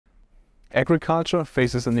Agriculture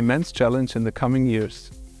faces an immense challenge in the coming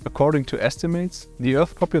years. According to estimates, the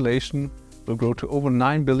Earth population will grow to over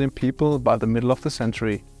 9 billion people by the middle of the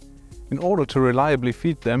century. In order to reliably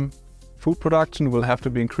feed them, food production will have to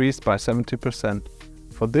be increased by 70%.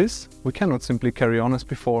 For this, we cannot simply carry on as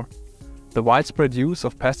before. The widespread use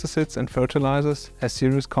of pesticides and fertilizers has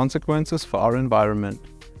serious consequences for our environment.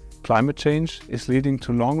 Climate change is leading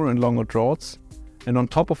to longer and longer droughts, and on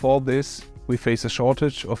top of all this, we face a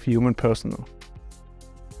shortage of human personnel.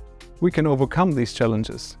 We can overcome these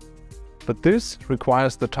challenges, but this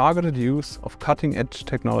requires the targeted use of cutting-edge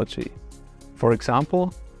technology. For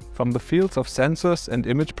example, from the fields of sensors and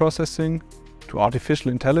image processing to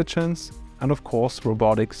artificial intelligence and of course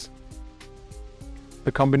robotics.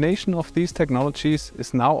 The combination of these technologies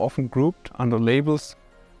is now often grouped under labels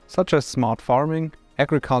such as smart farming,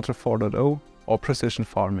 agriculture 4.0 or precision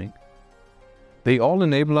farming. They all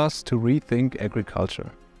enable us to rethink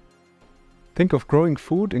agriculture. Think of growing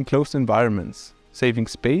food in closed environments, saving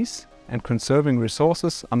space and conserving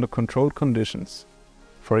resources under controlled conditions.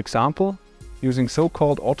 For example, using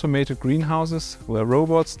so-called automated greenhouses where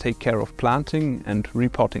robots take care of planting and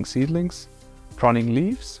repotting seedlings, pruning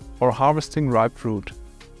leaves or harvesting ripe fruit.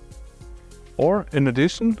 Or, in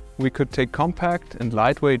addition, we could take compact and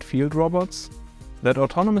lightweight field robots that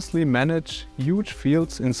autonomously manage huge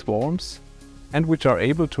fields in swarms and which are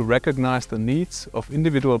able to recognize the needs of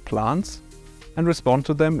individual plants and respond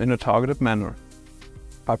to them in a targeted manner.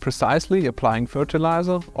 By precisely applying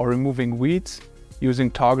fertilizer or removing weeds using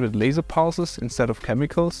targeted laser pulses instead of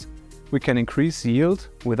chemicals, we can increase yield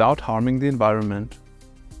without harming the environment.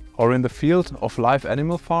 Or in the field of live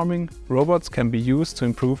animal farming, robots can be used to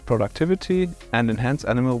improve productivity and enhance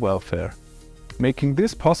animal welfare. Making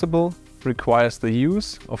this possible requires the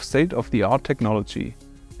use of state-of-the-art technology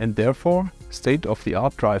and therefore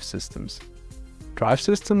state-of-the-art drive systems. Drive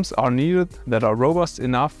systems are needed that are robust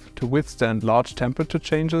enough to withstand large temperature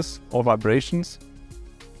changes or vibrations,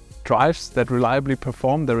 drives that reliably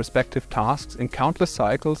perform their respective tasks in countless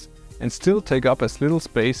cycles and still take up as little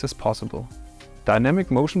space as possible. Dynamic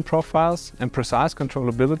motion profiles and precise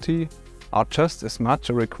controllability are just as much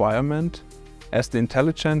a requirement as the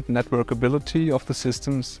intelligent networkability of the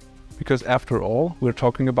systems, because after all, we're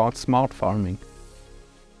talking about smart farming.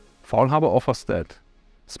 FAULHABER offers that.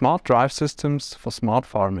 Smart drive systems for smart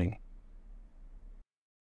farming.